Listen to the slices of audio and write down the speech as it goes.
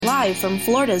live from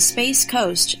Florida's Space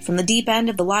Coast, from the deep end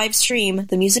of the live stream,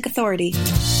 The Music Authority.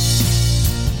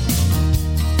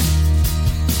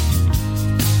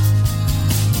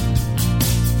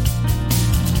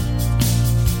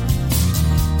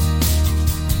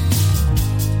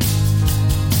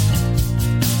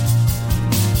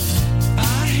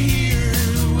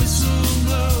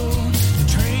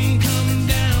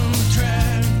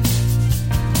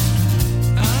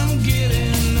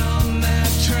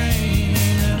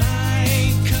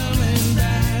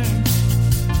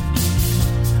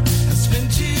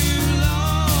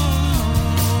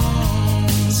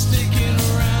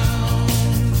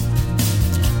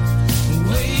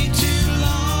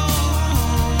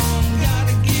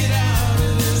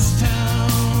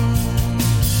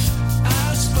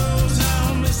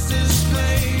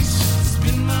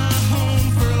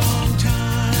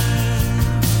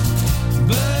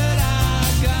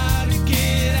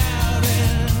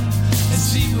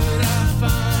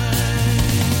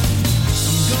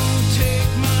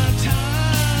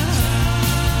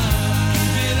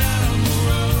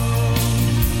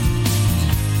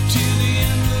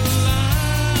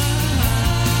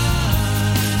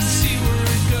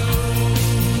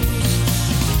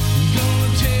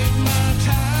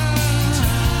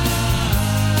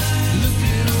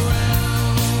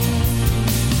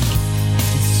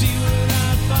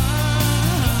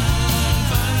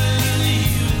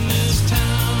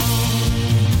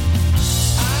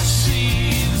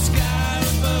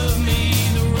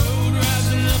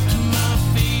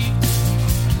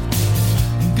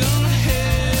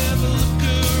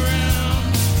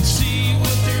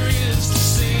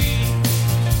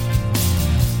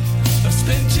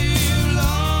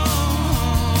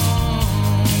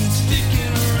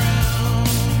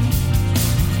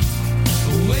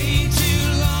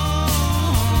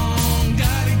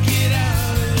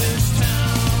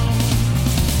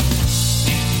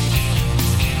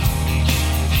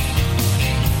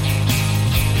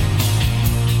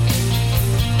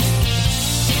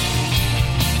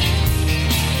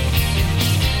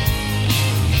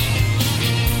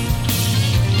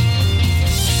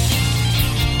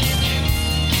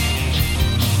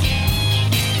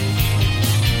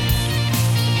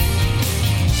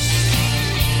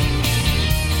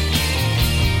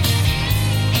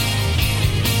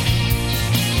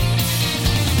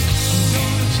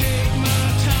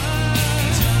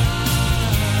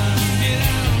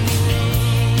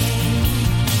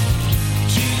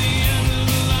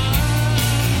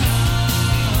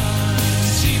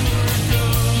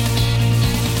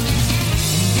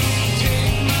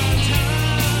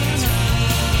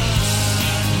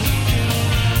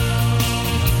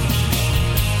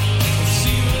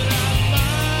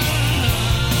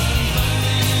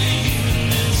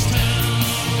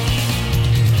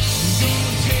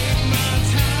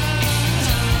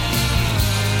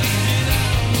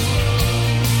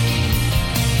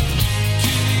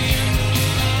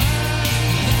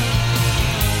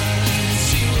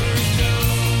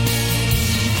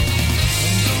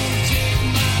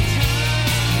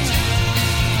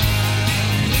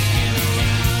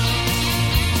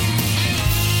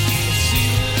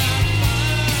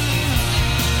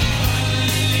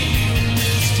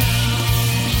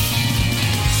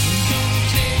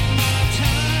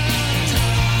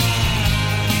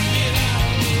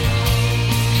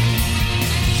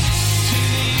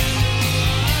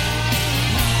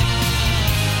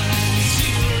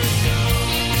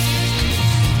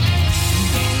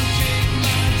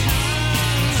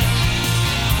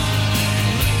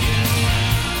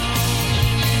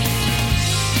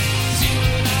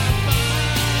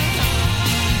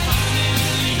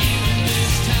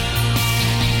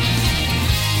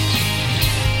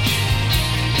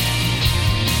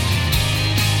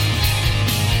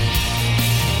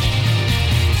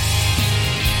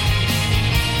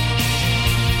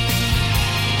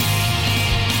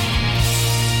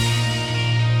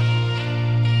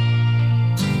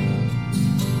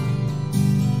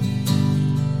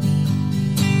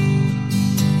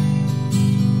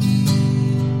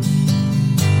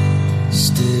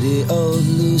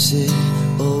 Lucy,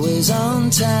 always on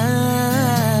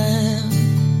time.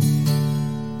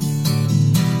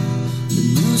 The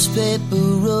newspaper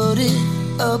wrote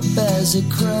it up as a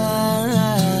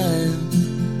crime.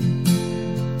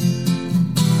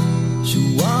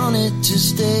 She wanted to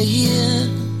stay here,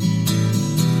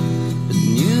 but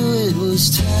knew it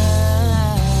was time.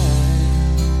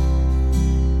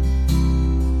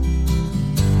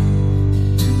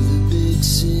 To the big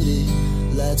city,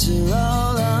 lights are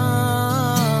all on.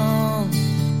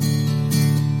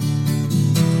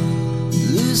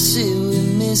 Lucy, we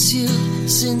miss you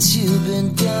since you've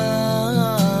been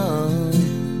gone.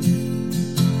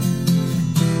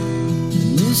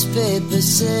 newspaper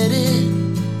said it,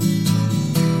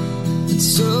 and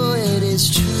so it is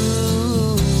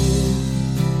true.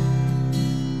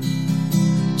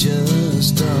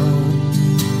 Just don't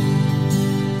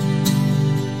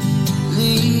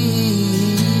leave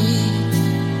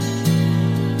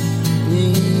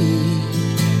me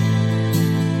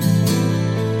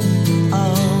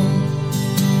on.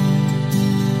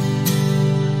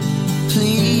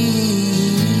 Please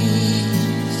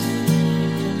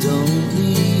don't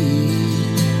leave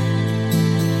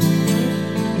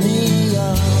me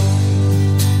on.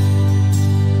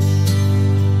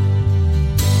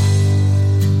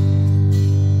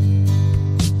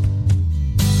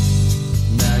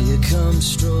 Now you come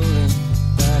strolling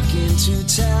back into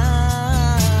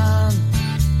town.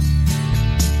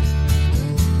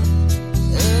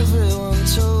 Everyone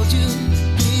told you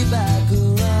be back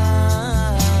around.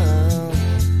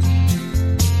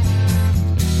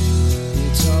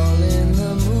 It's all in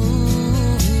the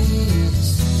movies,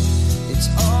 it's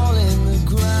all in the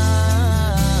ground.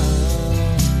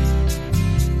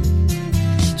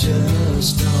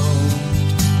 Just don't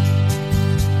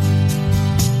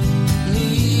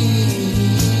leave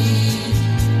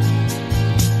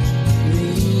me.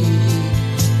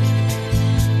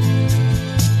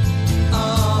 Oh,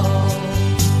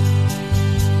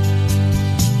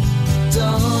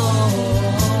 don't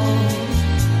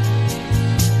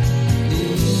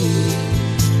leave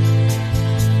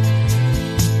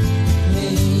me.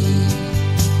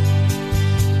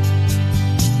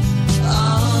 Oh,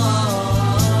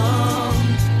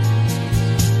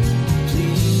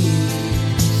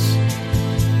 please,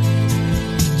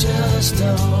 just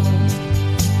don't.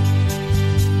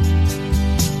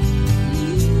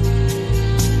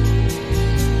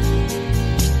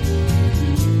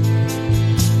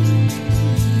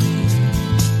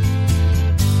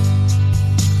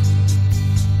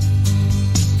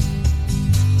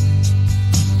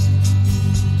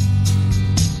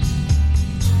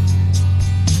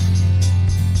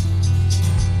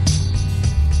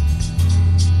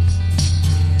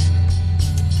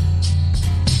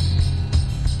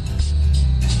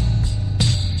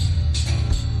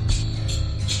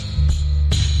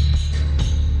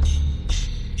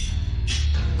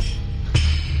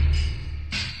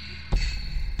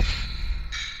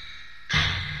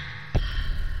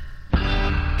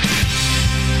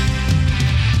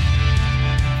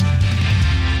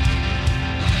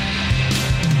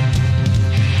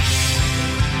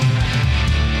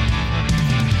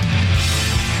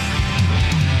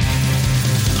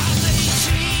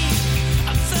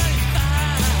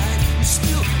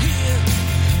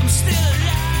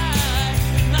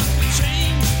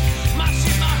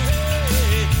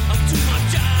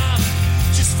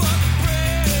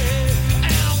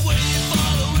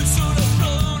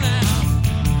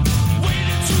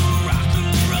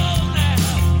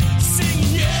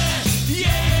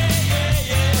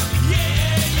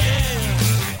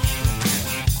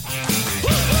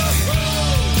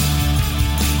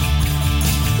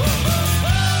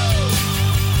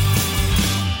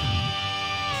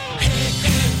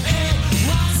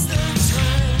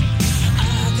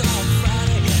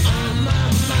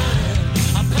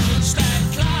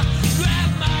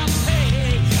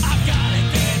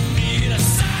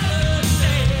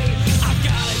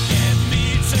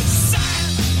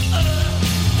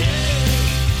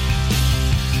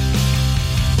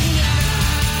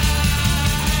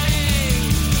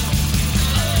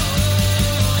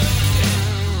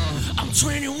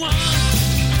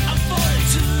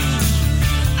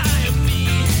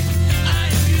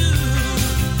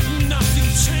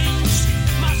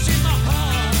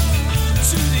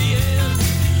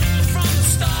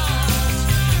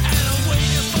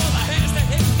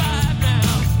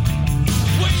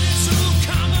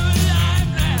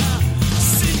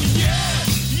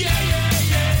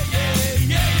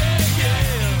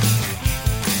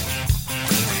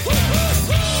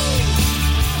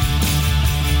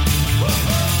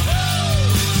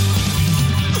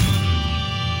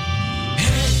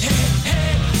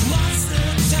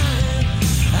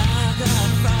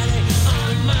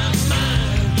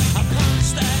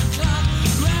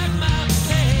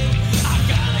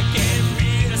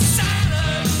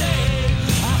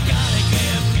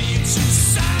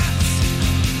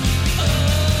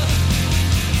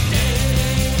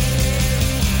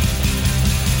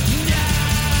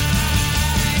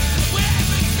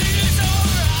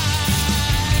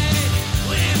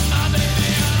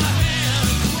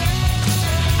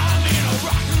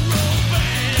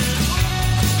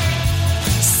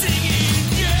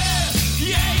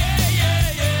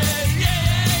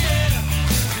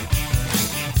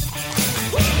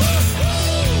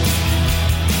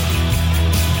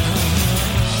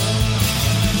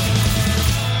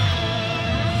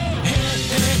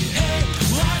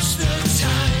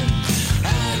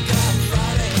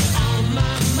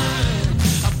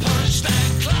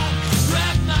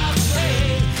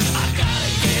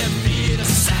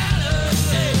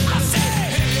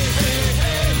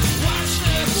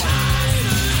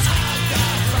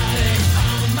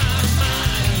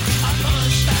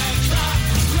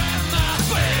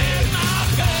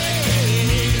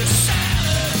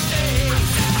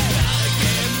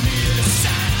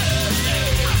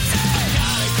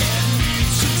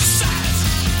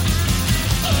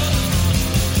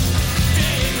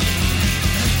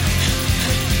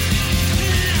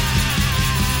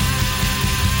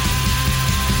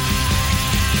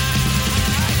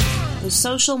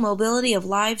 social mobility of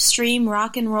live stream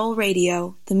rock and roll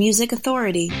radio, the Music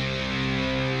Authority.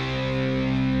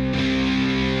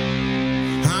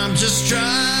 I'm just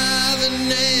driving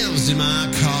nails in my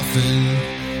coffin.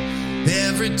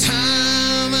 Every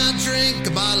time I drink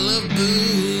a bottle of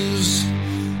booze,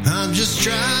 I'm just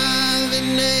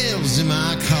driving nails in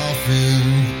my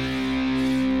coffin,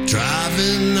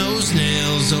 driving those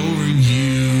nails over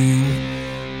you.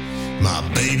 My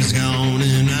baby's gone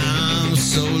and I'm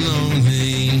so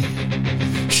lonely.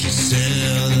 She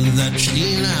said that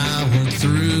she and I were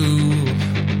through,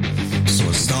 so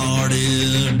I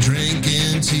started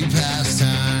drinking to pass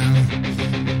time,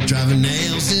 driving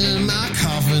nails in my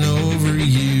coffin over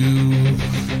you.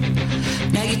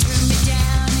 Now you turn me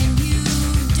down and you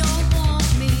don't want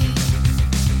me.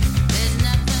 There's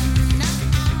nothing that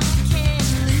I can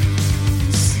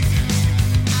lose.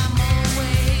 I'm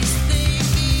always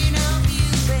thinking of you,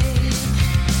 babe,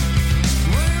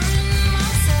 worrying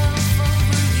myself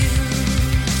over you.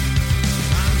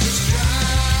 I'm just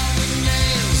driving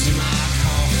nails in my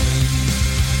coffin.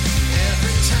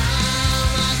 Every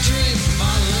time I drink a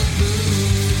bottle of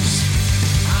booze,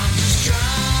 I'm just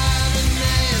driving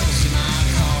nails in my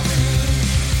coffin,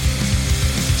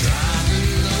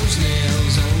 driving those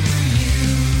nails over you.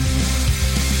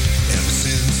 Ever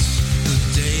since the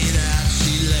day that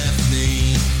she left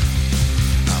me,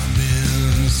 I've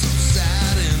been so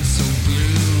sad and so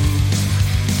blue.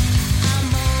 I'm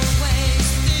always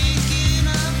thinking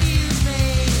of you,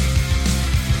 babe,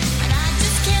 and I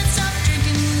just can't stop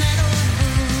drinking that old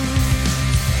booze.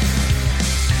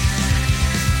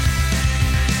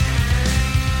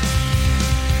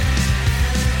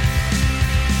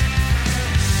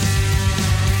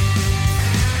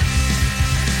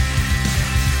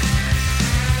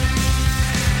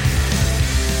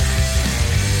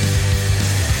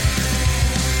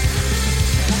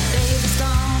 Baby's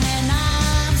gone and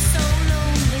I'm so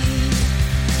lonely.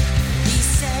 He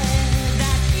said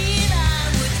that he and I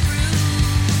were through.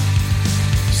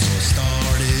 So I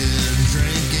started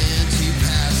drinking to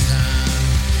pass time,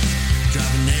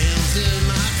 driving nails in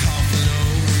my coffin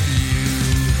over you.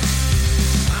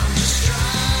 I'm just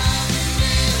driving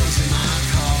nails in my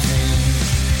coffin.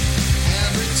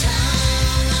 Every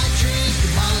time I drink a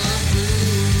bottle of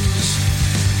booze,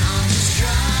 I'm just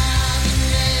driving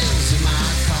nails in my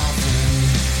coffin,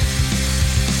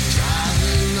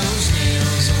 driving those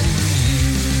nails over you.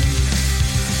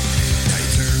 Now you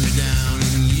turn me down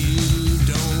and you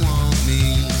don't want me.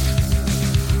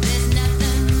 There's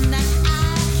nothing that I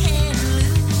can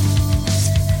lose.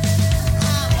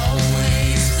 I'm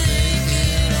always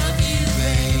thinking of you,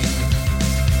 babe,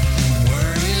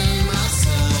 Worrying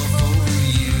myself over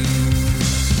you.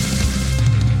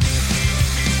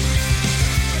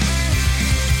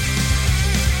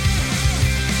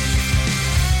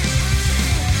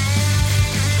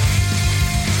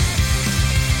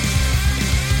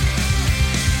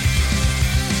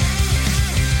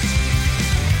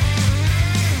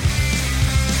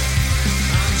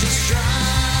 I'm just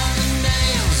driving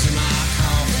nails in my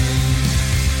coffin.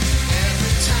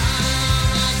 Every time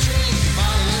I drink a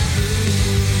bottle of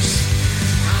booze,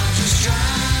 I'm just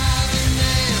driving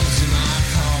nails in my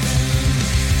coffin,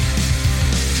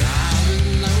 driving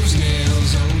those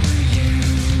nails over you,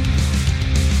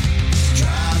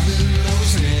 driving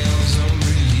those nails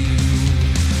over you.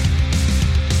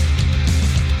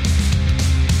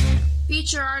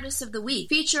 Feature Artist of the Week.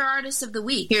 Feature Artist of the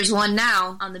Week. Here's one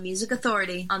now on the Music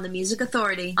Authority. On the Music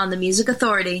Authority. On the Music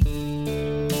Authority.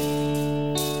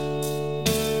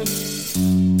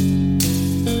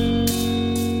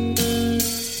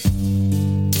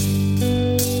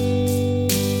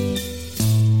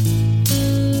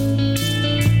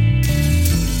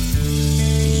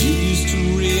 You used to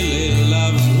really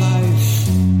love life.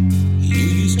 You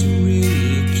used to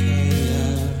really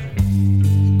care.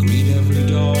 Greet every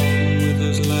dawn with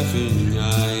those laughing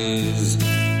eyes.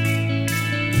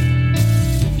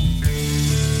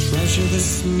 Treasure the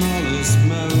smallest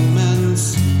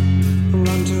moments.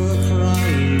 Run to a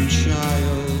crying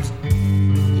child.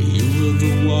 You were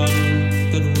the one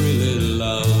that really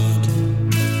loved.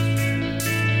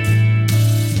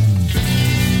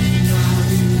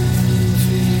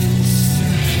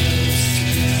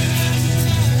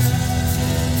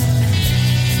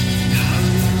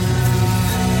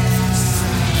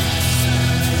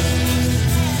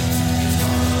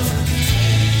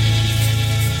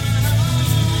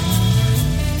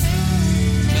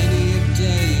 Many a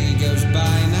day goes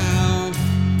by now,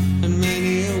 and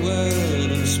many a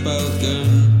word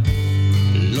unspoken,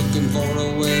 looking for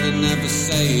a way to never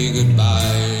say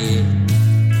goodbye.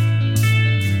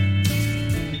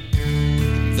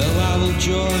 Though I will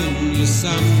join you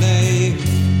someday.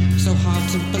 So hard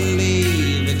to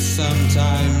believe it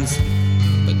sometimes,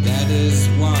 but that is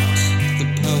what the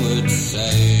poets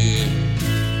say.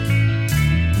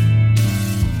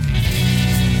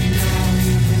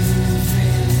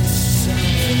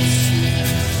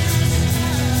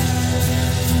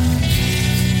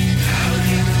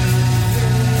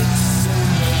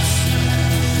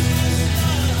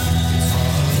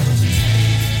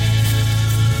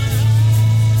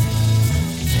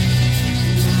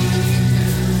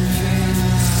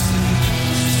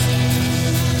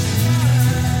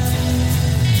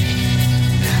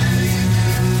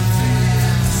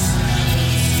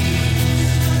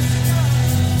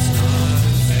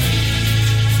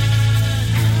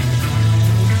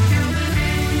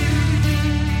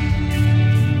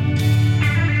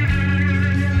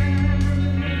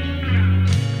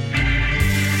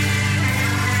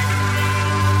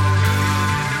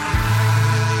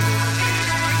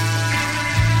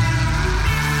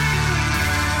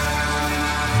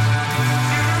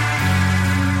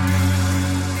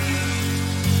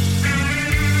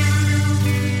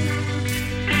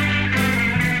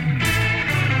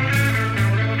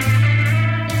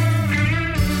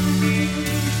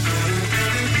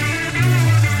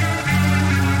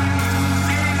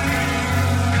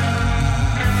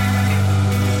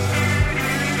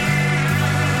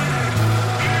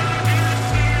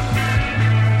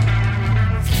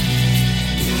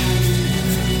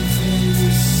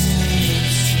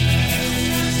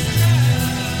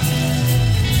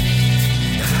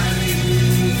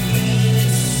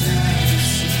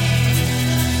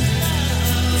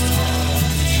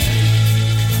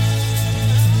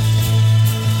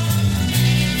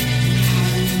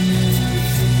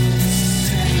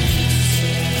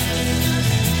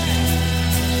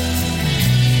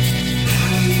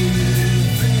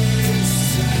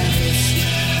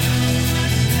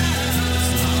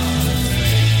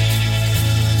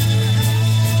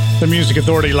 The Music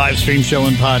Authority live stream show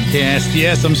and podcast.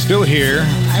 Yes, I'm still here.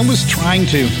 I was trying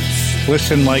to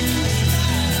listen like,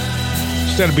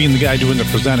 instead of being the guy doing the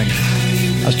presenting,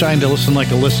 I was trying to listen like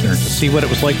a listener to see what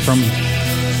it was like from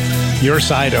your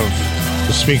side of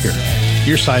the speaker,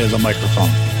 your side of the microphone.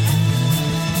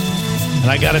 And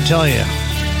I got to tell you,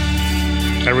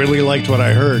 I really liked what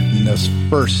I heard in this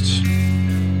first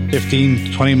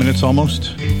 15, 20 minutes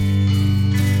almost.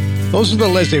 Those are the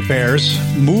Laissez-Faires,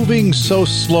 Moving So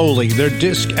Slowly, their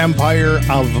disc Empire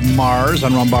of Mars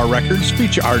on Rumbar Records,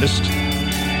 feature artist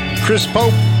Chris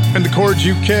Pope and the Chords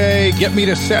UK. Get Me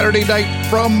to Saturday Night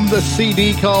from the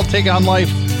CD called Take on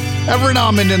Life. Everett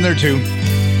Almond in there too.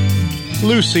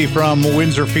 Lucy from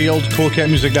Windsor Field,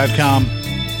 coolcatmusic.com.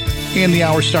 And the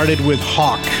hour started with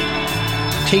Hawk,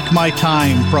 Take My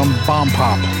Time from Bomb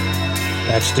Pop.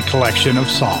 That's the collection of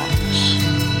songs.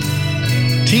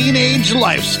 Teenage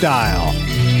Lifestyle,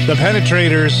 The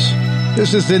Penetrators.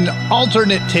 This is an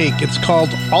alternate take. It's called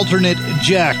Alternate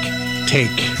Jack Take.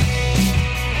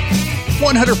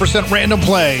 100% random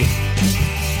play.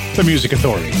 The Music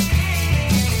Authority.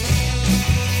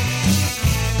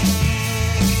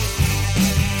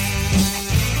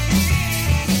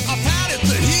 I've had it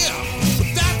to here, but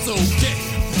that's okay.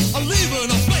 I'm leaving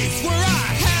a place where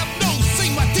I have no say.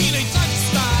 My teenage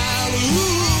lifestyle,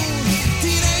 ooh,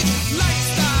 teenage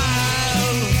lifestyle.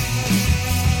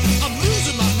 I'm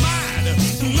losing my mind,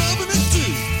 loving it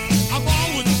too. I'm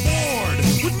always bored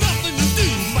with nothing to do.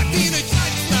 My teenage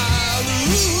lifestyle,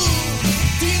 ooh,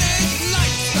 teenage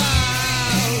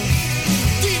lifestyle.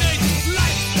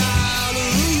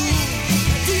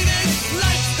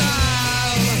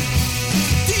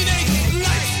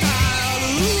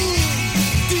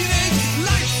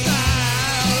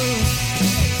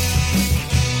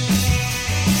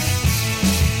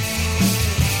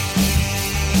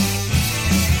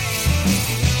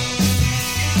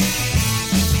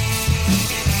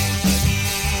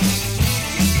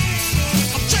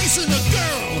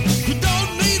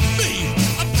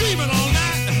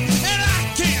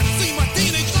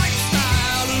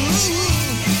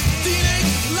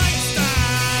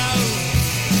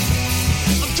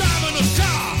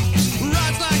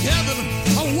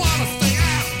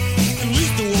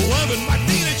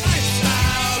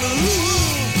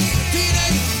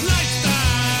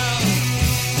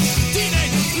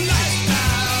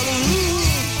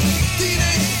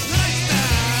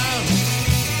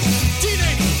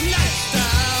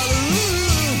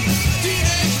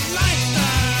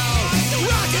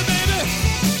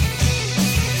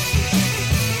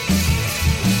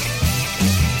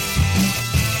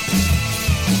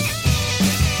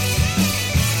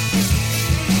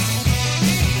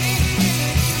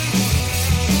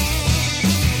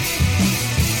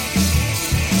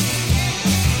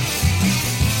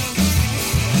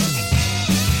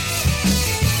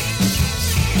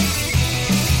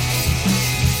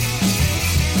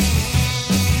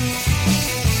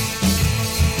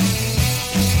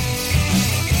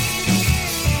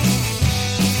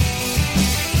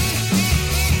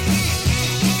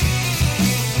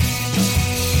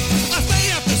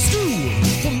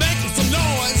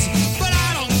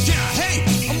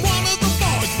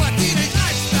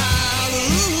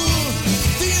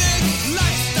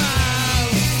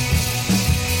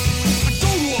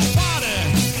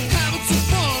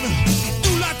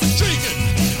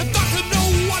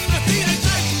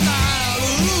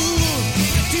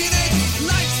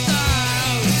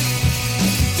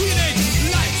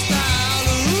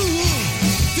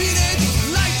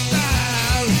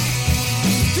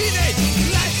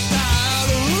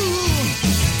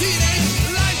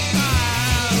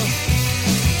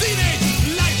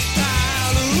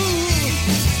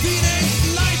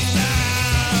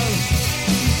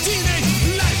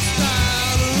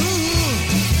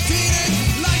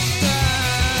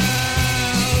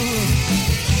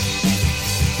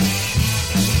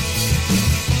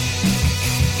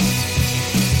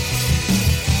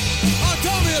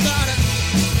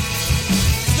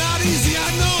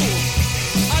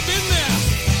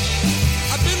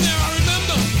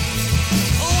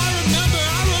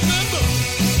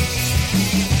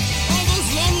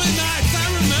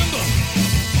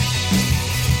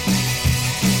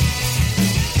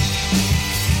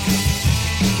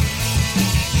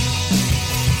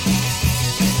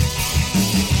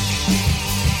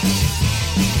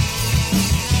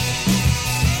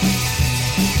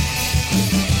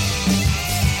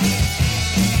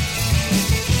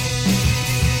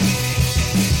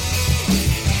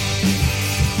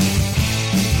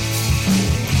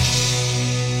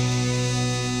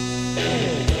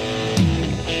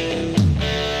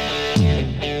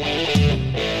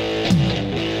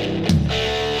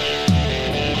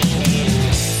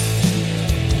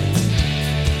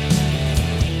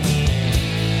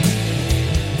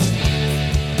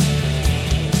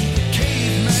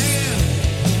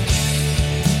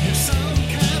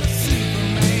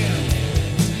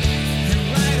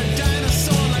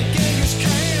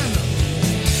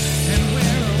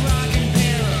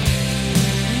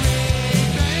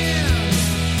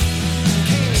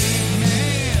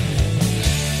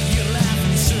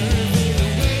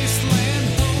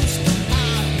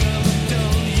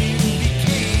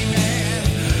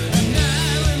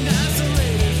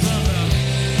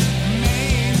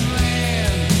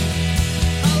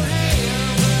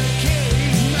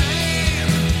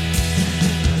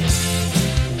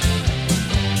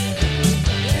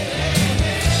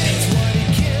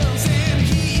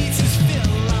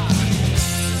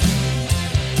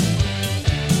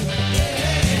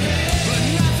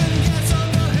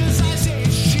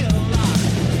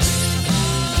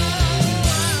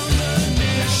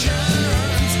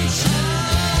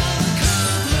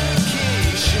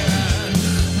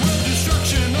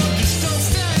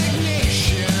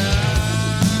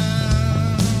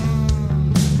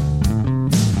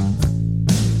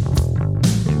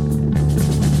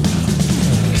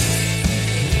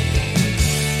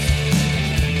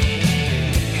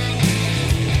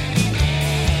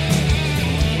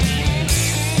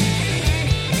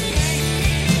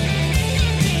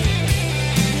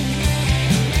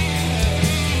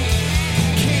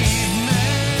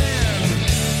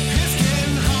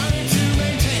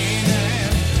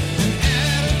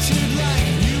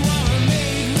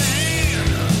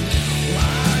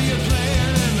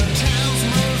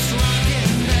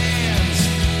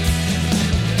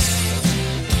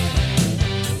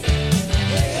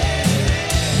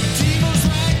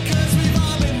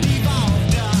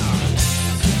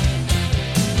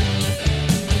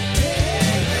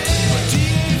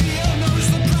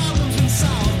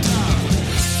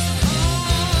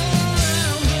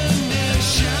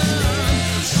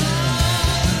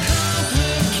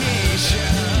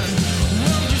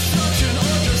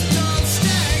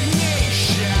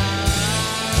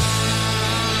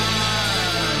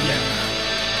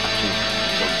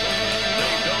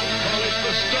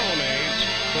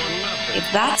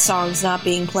 If that song's not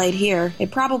being played here,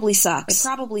 it probably sucks. It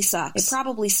probably sucks. It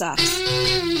probably sucks.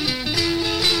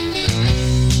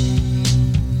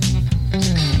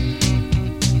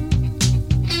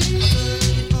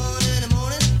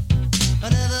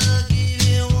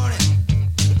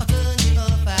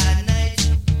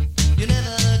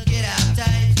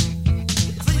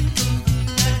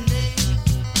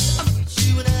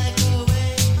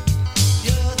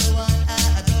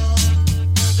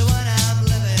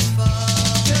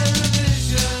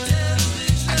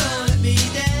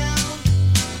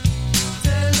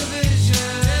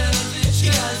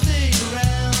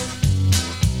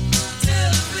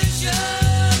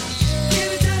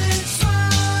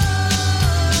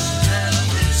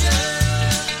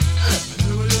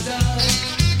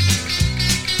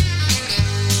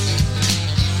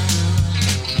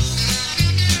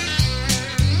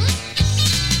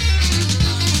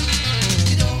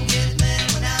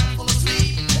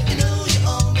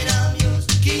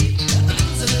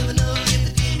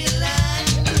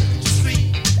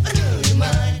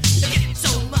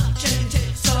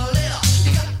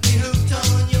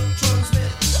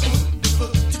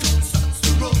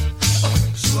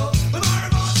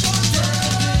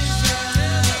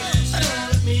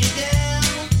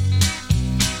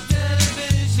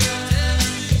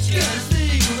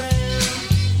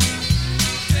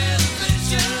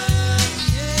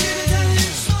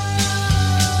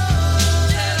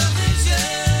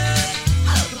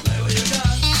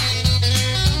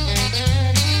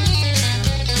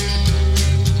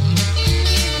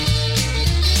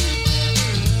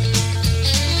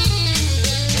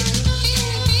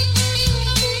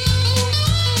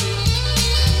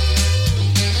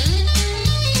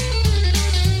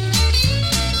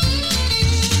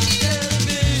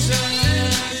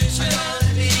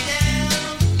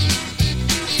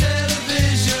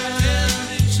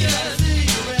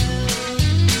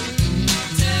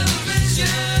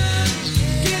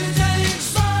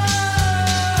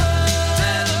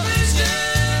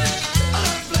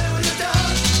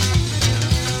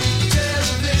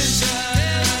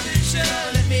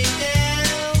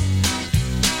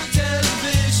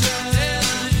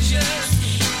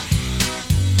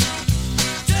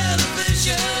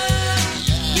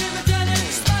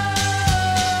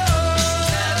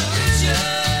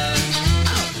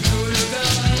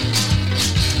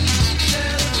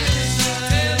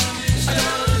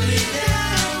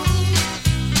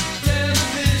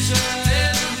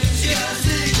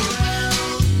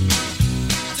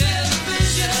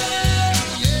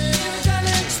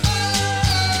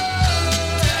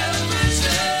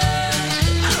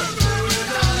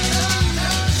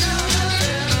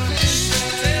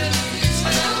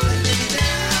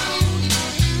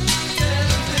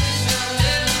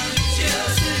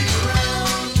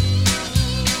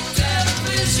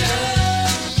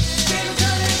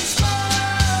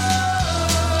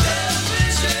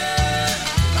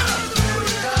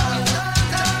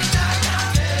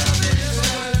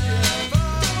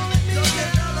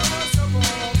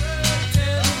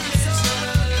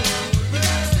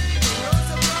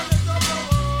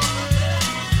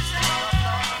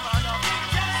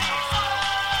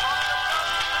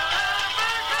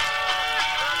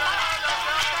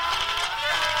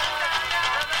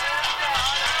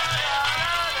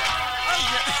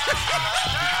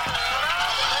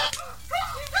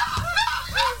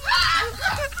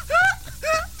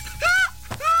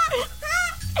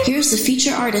 Here's the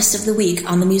feature artist of the week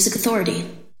on the Music Authority.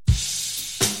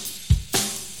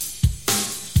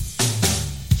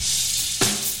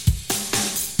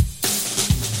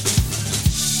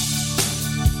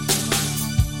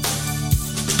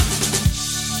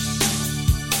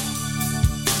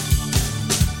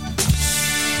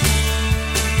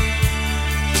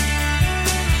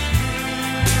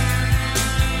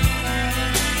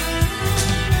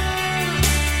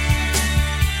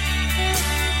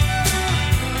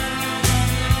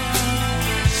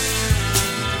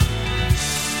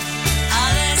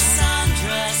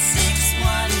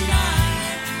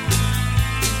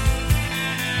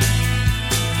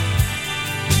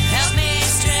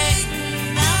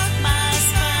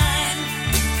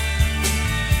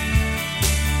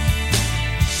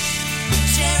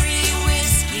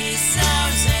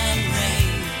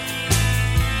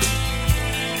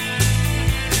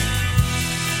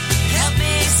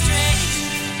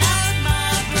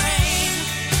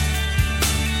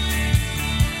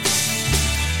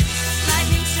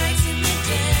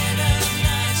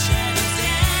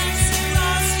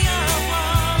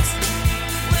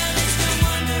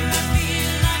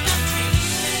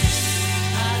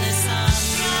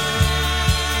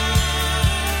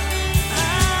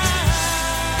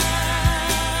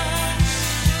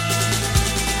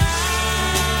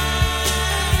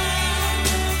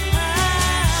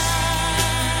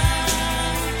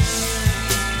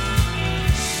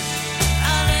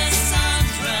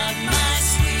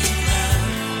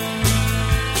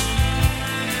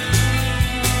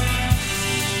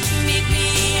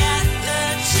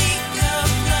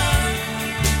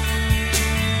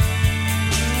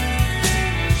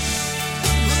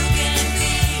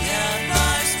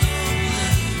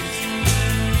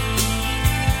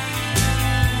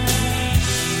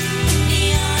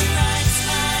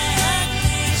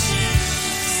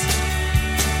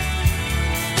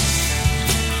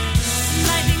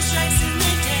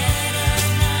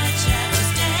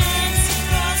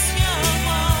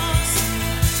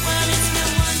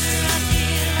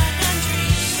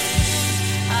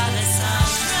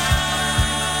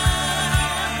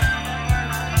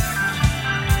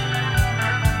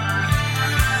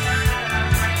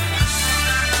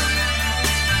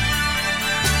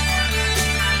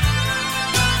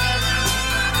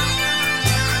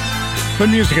 The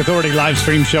Music Authority live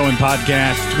stream show and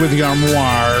podcast with the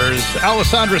Armoires.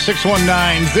 Alessandra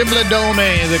 619,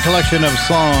 Zibladone, the collection of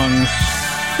songs.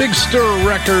 Big Stir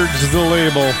Records, the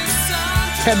label.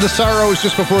 Had the Sorrows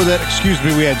just before that.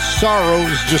 We had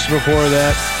Sorrows just before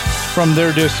that from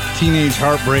their disc Teenage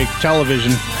Heartbreak Television.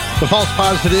 The False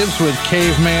Positives with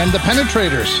Caveman. The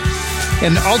Penetrators.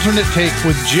 An alternate take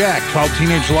with Jack called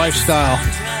Teenage Lifestyle.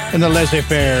 And the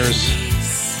Laissez-Fairs.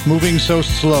 Moving So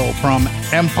Slow from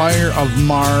Empire of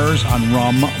Mars on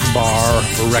Rum Bar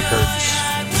Records.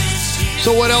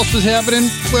 So what else is happening?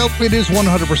 Well, it is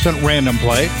 100% random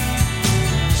play.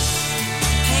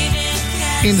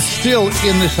 And still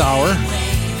in this hour,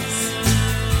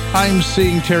 I'm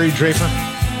seeing Terry Draper,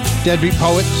 Deadbeat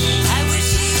Poets,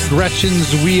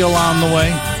 Gretchen's Wheel on the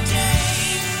way,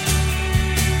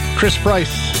 Chris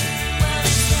Price,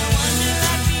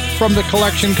 from the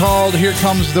collection called Here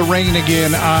Comes the Rain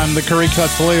Again on the Curry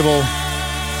Cuts label.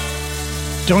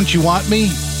 Don't You Want Me?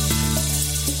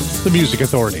 The Music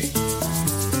Authority.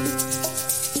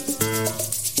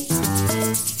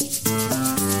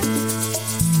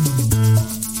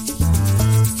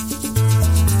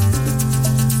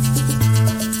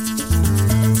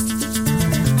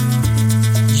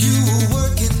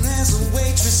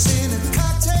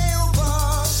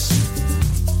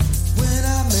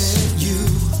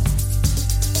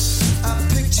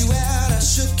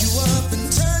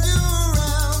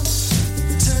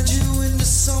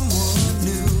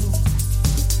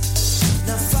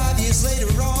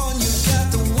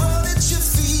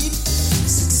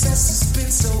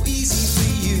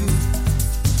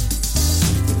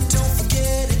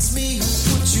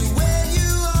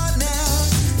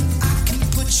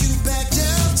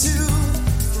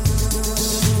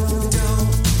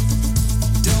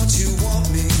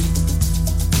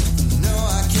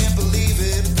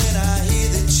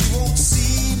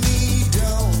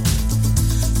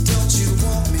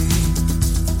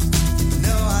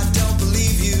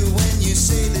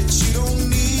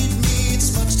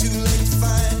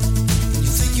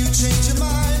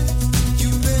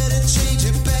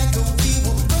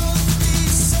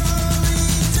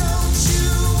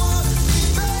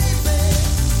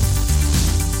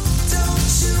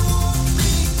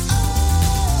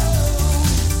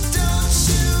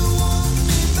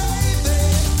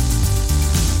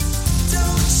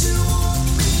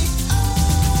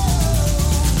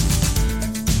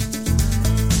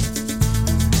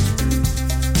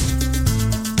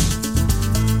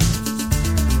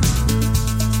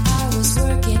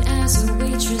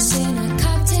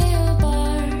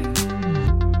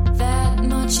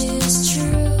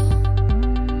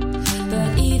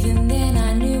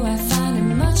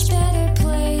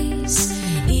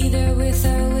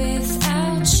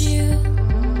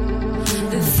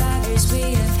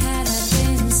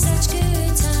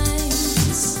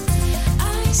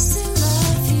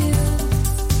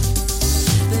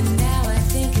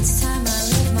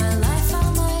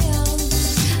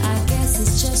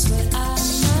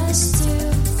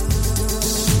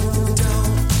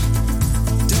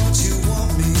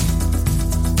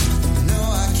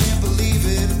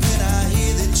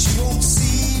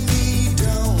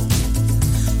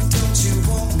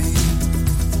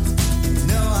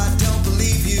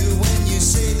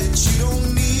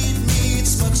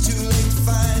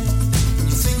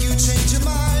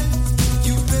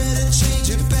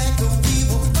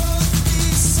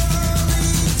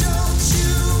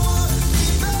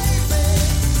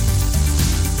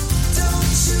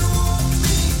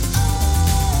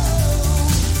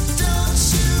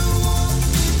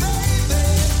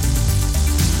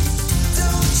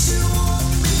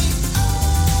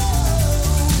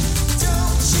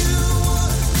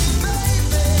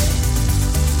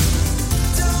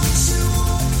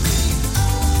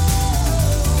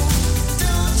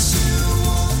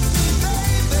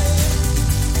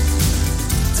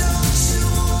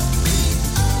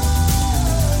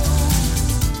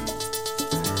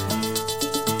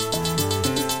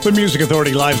 The Music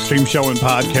Authority live stream show and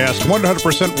podcast.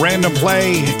 100% random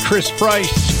play. Chris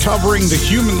Price covering the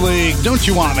Human League. Don't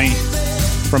You Want Me?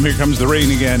 From Here Comes the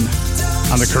Rain Again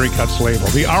on the Curry Cuts label.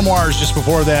 The Armoires just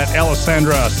before that.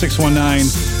 Alessandra 619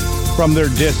 from their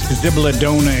disc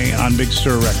Zibladone on Big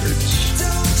Stir Records.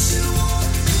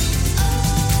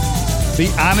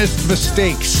 The Honest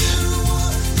Mistakes.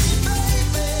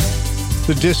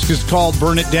 The disc is called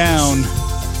Burn It Down.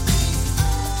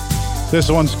 This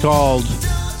one's called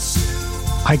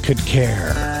I Could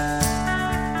Care.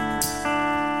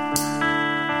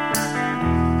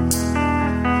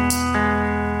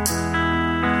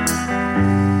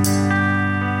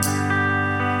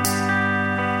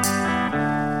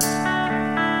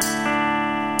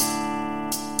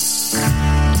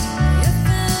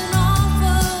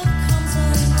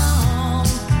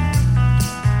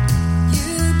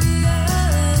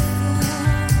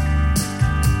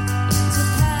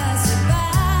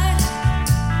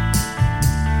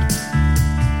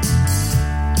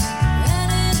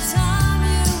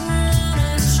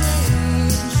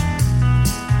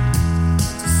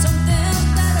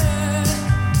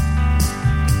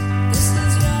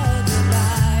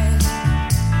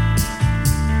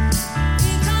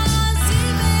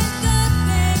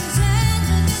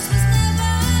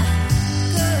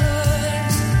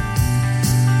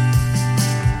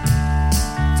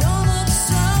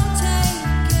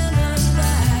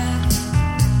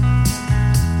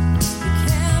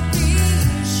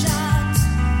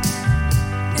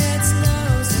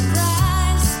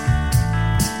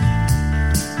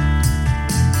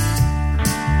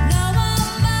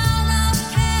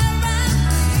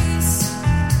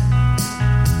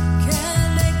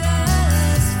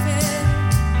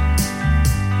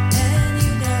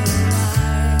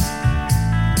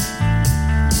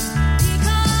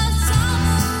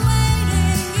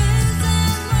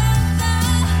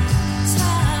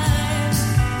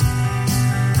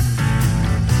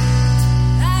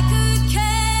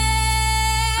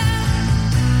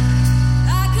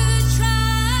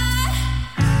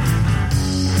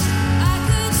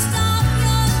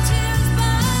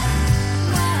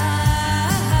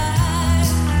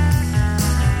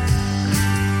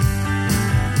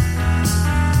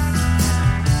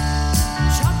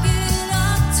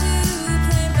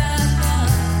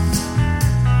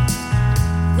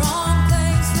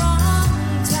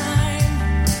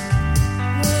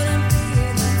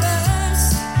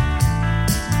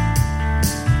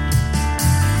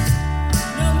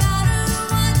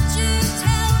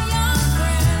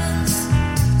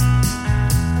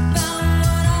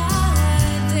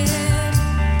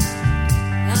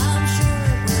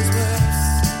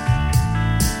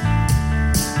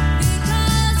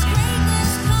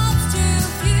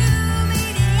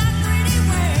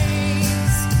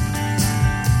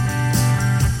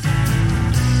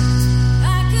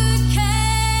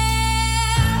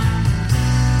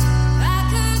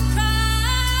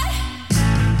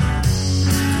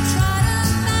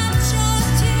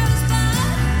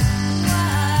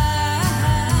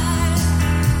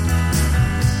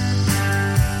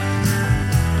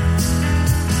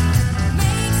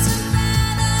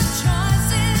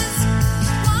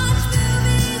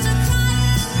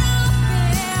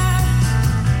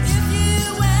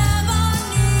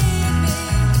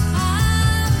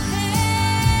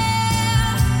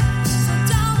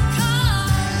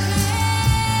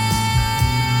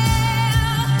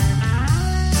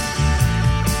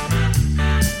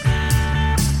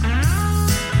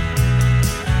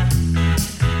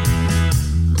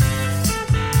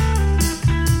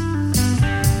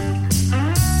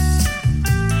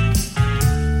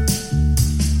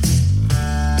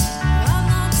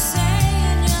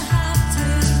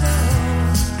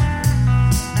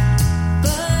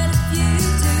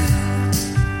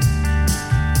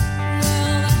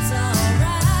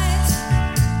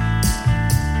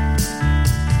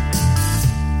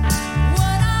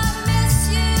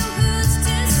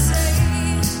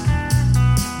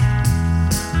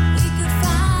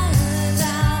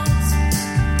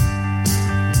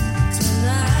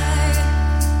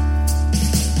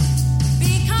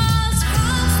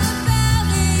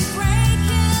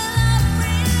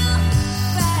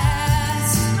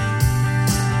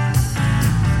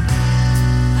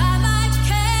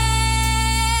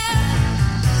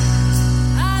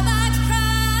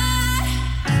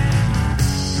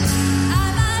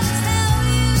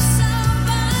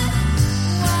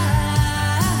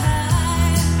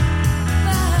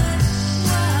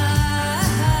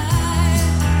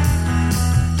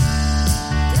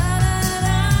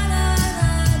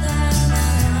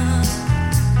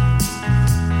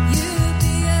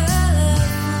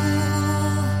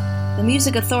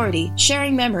 Music Authority,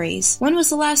 sharing memories. When was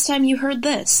the last time you heard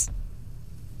this?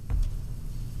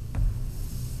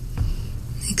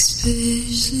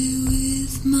 Especially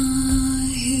with my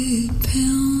head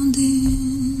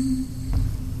pounding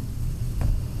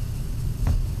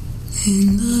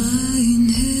and lying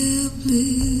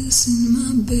helpless in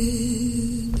my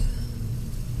bed.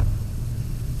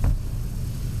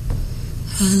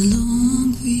 I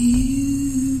long for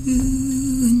you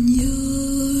and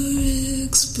your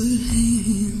expert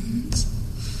hands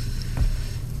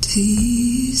to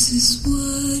ease this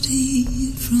wide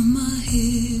heat from my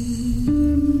head.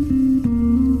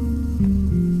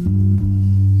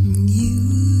 You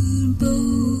would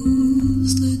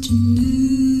boast that you knew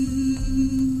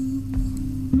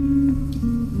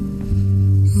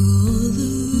all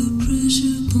the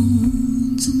pressure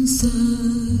points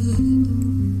inside,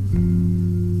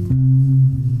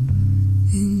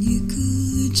 and you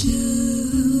could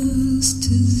just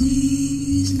as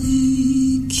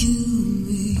easily kill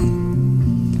me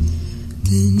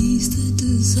beneath the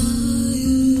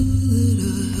desire that I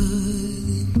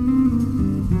hide.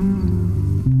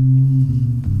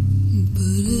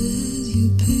 But as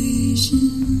you're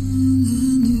patient, I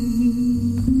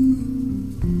knew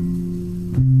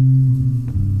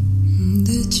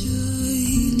that your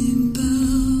healing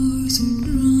powers are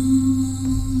drawn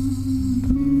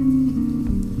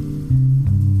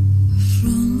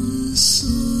from a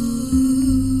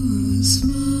source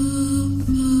far,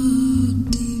 far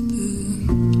deeper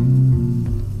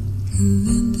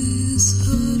than this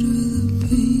heart where the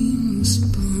pain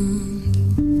responds.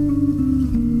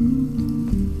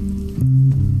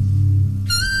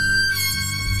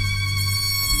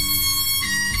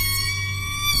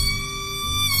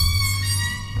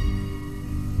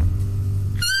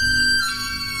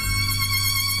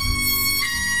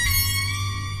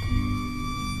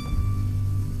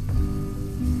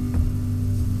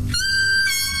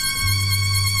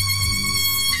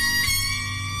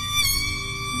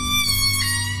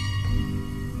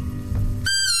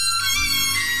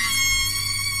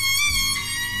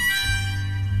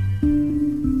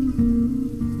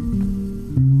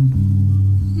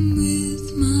 With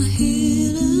my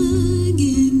head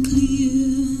again clear,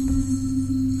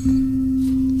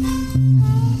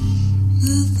 I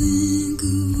think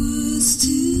of words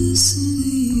to say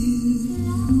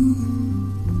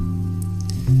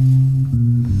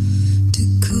to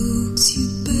coax you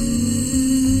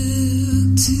back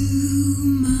to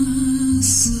my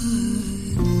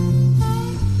side,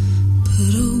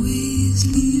 but always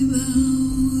leave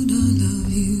out I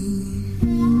love you.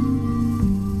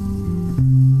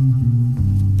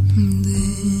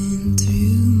 Then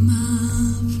through my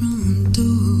front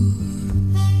door,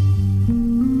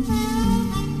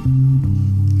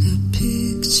 a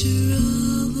picture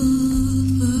of a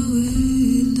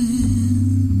faraway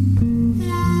land,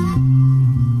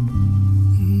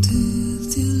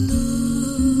 with your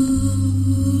love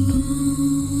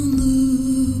on the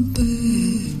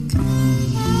back.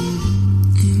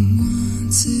 And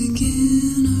once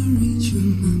again I reach for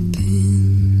my pen.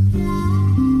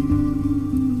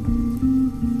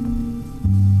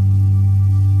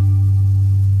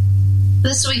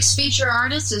 This week's feature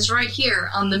artist is right here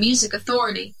on the Music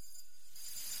Authority.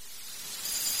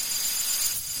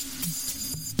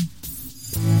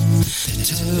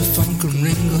 Telephone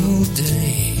ring all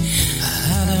day.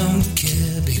 I don't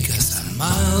care because I'm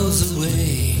miles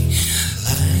away,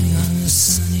 lying on a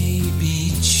sunny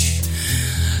beach,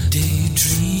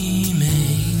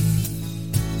 daydreaming.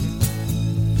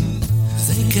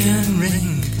 They can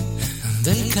ring and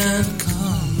they can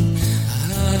come,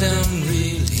 and I don't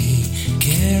really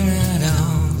care at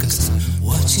all, 'cause I'm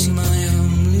watching my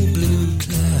only blue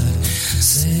cloud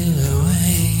sail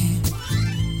away.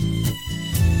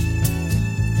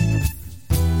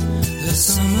 The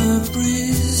summer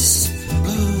breeze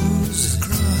blows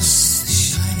across the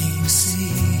shining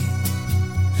sea,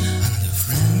 and the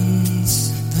friends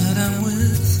that I'm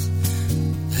with,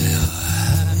 they are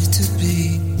happy to be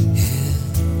here.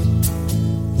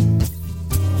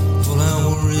 All our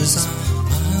worries are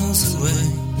miles away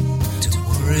to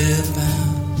worry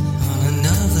about on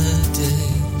another day.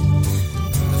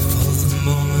 For the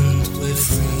moment we're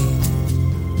free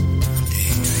and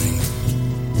daydream.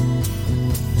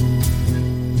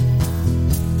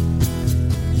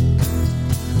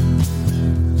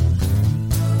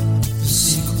 The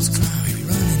seagulls cry, we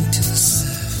run into the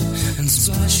surf and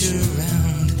splash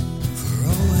around for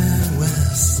all we're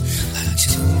worth, like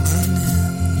children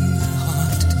in the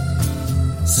hot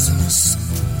summer sun.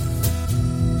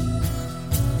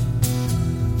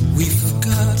 We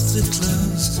forgot the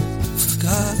clothes,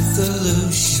 forgot the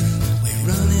lotion. We're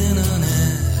running on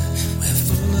air, we're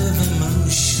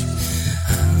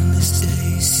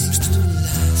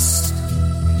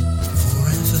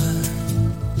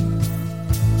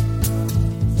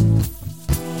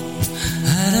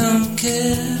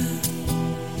care.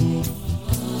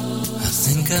 I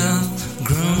think I'll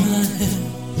grow my hair,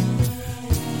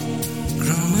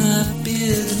 grow my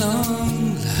beard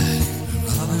long like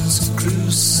Robinson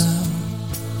Crusoe.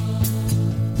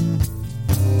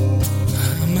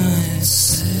 I might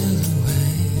sail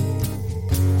away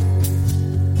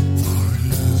for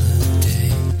another day.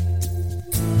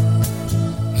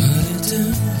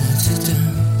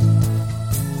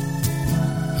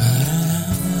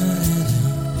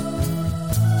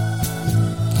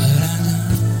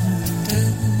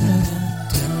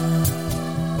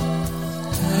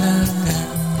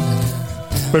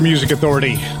 The Music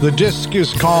Authority. The disc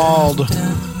is called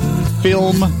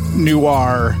Film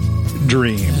Noir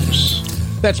Dreams.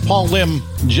 That's Paul Lim,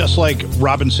 just like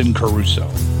Robinson Crusoe.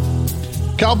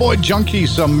 Cowboy Junkie,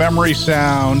 some memory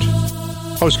sound.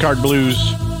 Postcard Blues.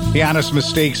 The Honest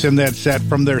Mistakes in that set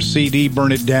from their CD,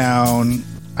 Burn It Down.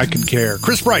 I Could Care.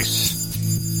 Chris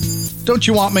Bryce, Don't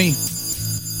You Want Me?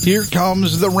 Here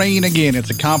Comes the Rain Again. It's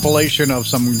a compilation of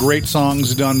some great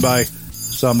songs done by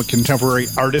some contemporary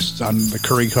artists on the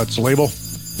Curry Cuts label.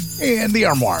 And the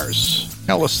Armoires.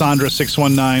 Alessandra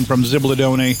 619 from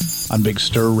Zibladone on Big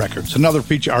Stir Records. Another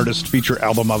feature artist feature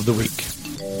album of the week.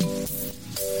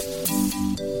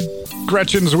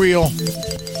 Gretchen's Wheel.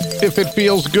 If It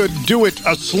Feels Good, Do It.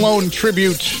 A Sloan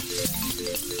tribute.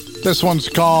 This one's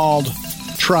called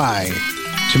Try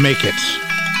to Make It.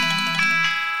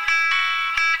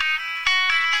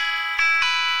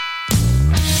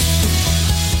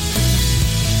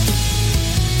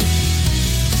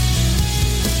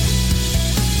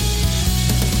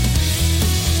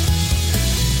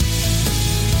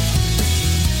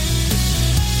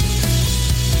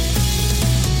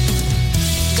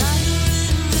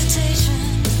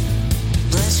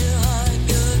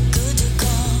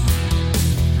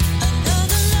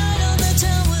 Another night on the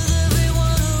town with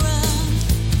everyone around.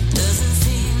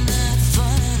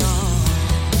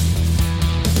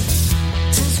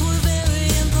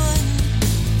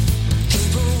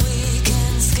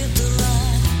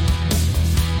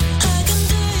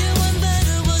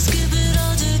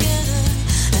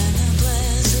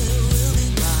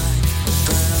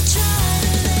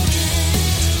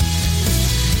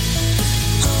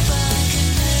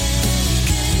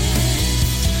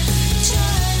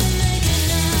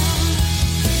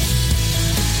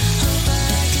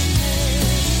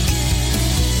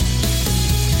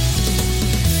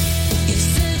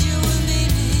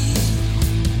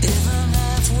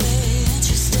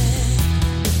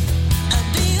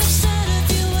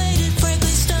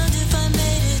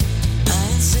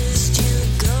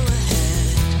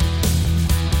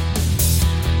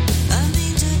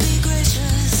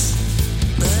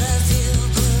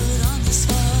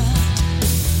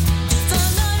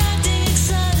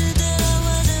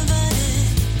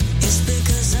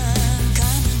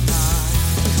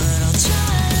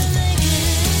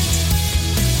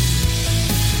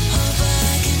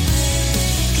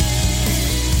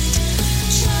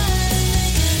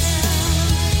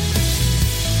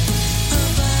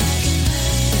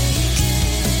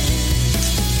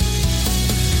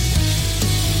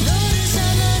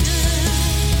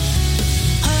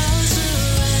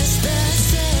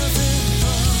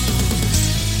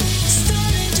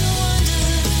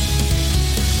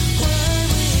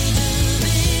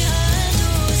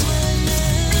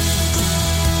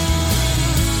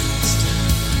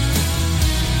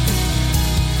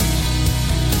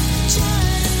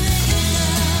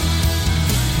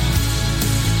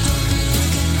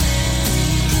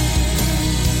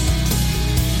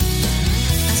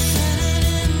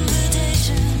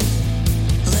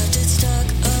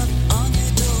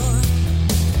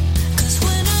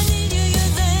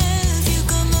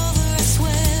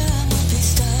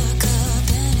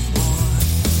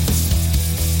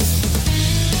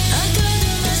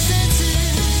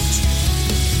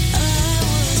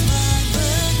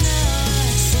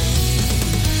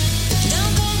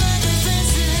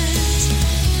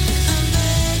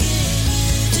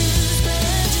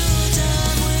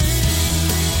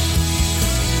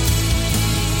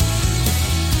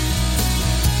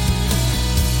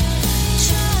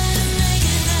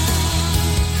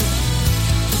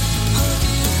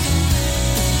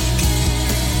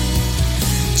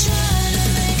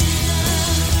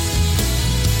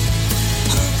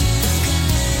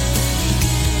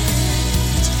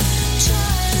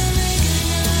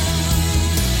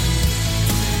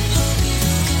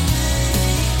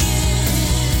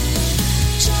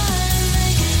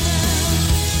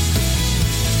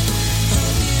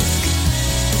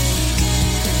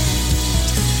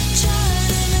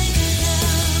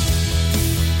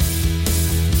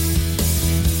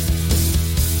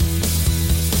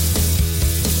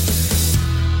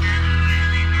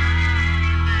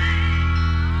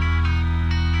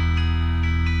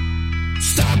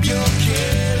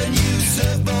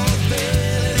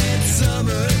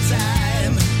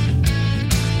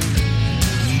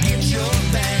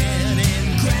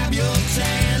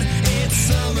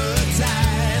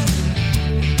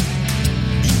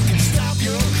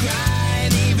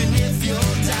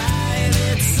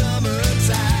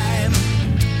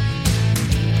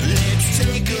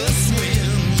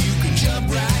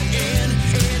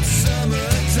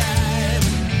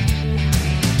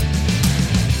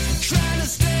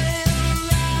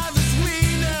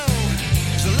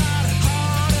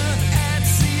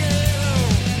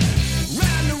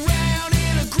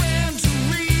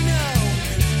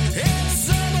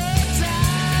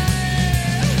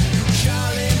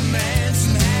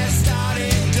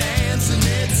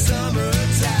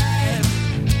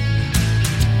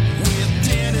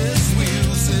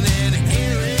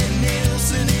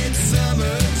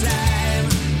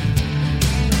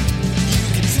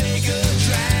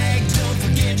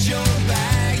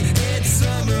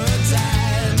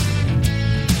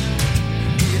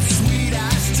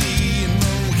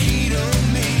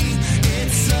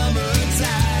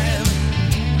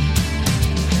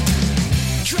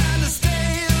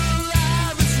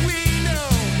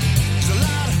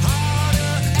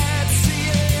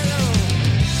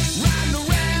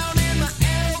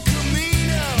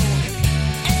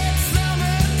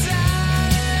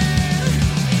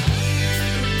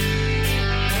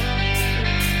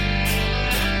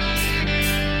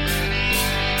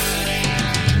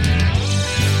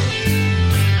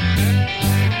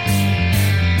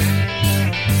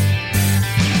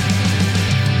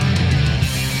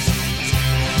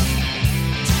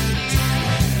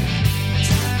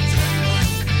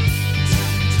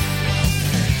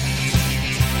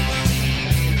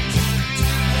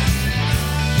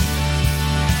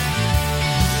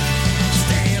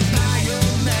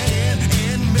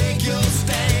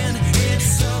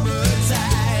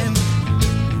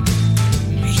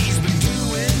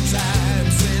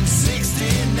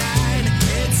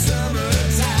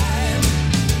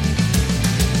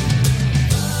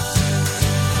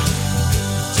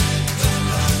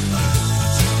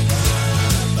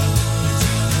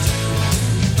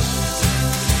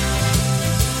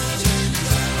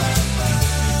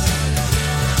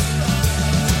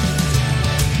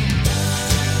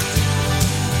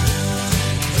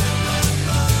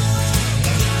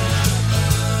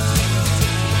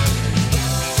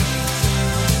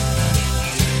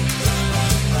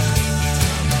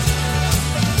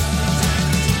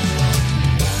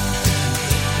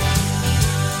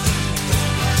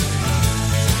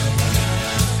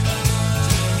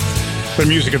 The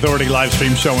Music Authority live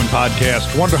stream show and podcast.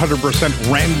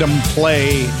 100% random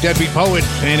play. Deadbeat Poet.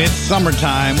 And it's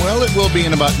summertime. Well, it will be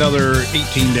in about another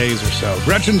 18 days or so.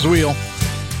 Gretchen's Wheel.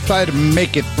 Try to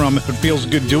make it from If It Feels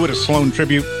Good, Do It, a Sloan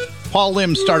tribute. Paul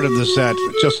Lim started the set,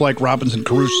 just like Robinson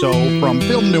Crusoe from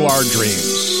Film Noir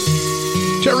Dreams.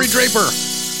 Terry Draper.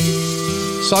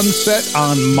 Sunset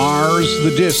on Mars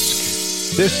the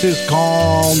Disc. This is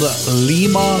called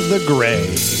Lima the Gray.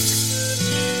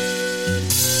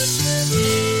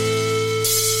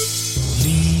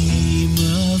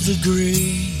 Lima the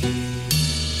gray,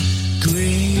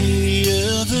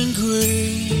 grayer than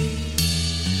gray,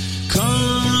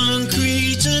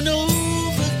 concrete and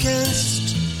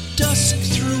overcast, dusk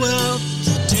throughout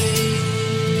the day.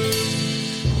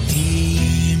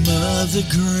 Lima the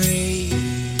gray,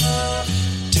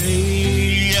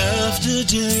 day after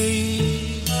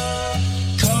day,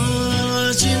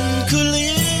 cars in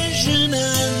collision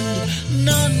and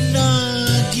none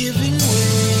are giving way.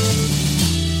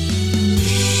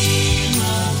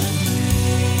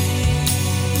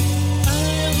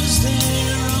 I was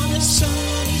there on a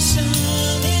sunny,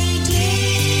 sunny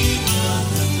day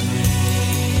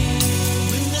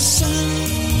when the sun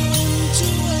went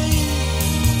away.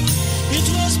 It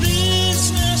was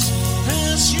business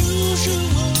as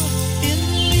usual in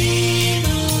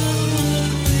Lima.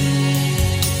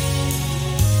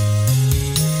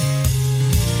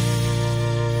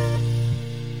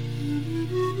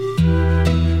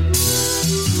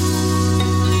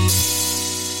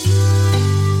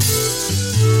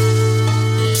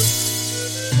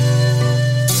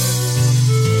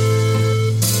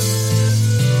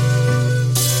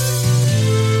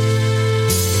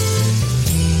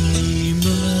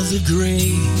 Lima the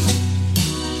Gray,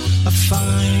 a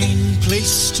fine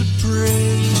place to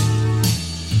pray.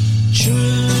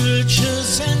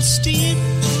 Churches and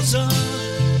steeples are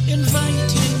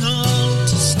inviting all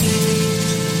to stay.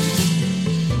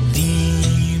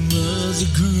 Lima the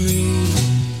Gray,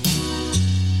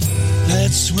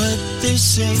 that's what they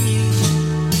say.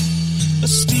 A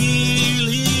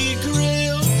steely gray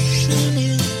ocean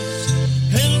is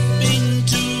helping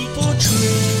to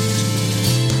portray.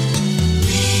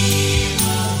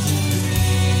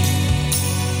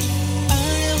 I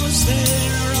was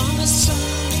there on a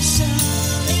sunny,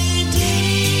 sunny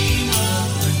day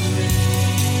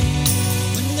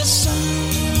when the sun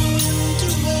went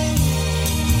away.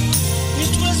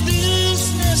 It was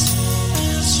business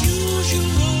as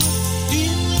usual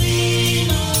in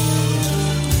Lima.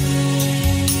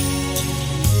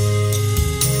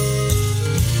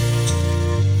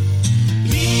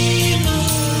 Lima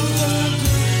the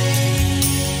Gray.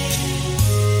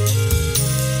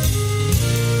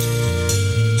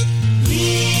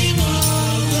 Lima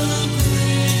the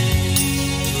Gray.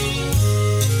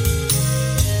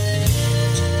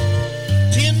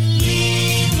 In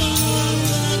Lima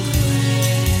the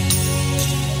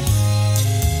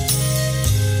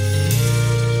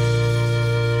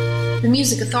The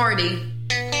Music Authority.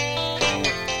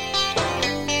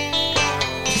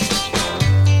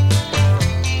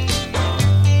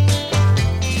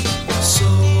 So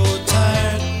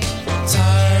tired,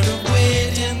 tired of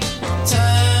waiting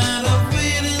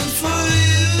for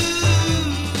you.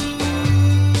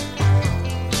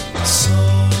 So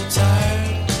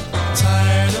tired,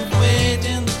 tired of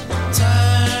waiting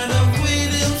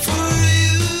for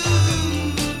you.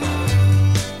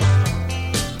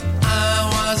 I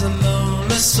was a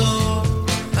lonely soul,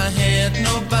 I had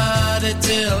nobody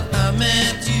till I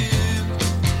met you.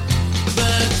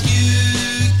 But you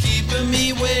keeping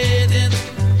me waiting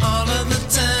all of the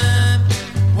time.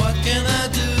 What can I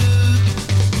do?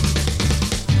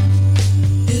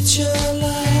 It's your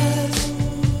life,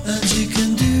 and you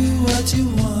can do what you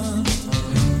want.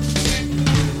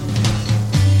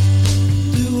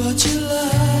 Do what you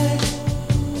like,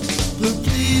 but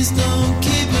please don't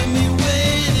keep me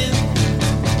waiting.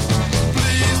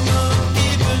 Please don't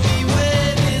keep me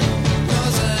waiting,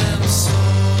 'cause I'm so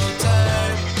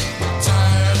tired,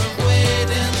 tired of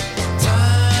waiting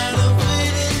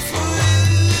for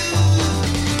you.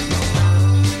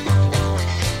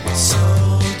 So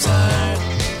tired,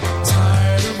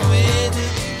 tired of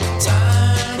waiting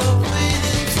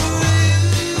for you.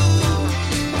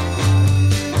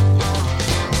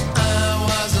 I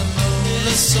was a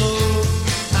lonely soul,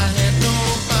 I had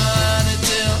nobody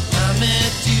till I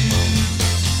met you.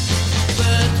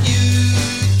 But you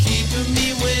keeping me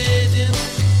waiting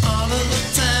all of the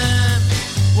time.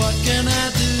 What can I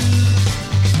do?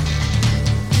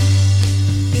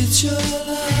 It's your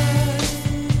life,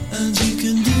 and you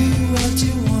can do what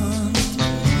you want.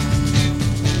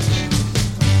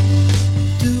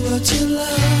 Do what you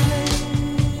like.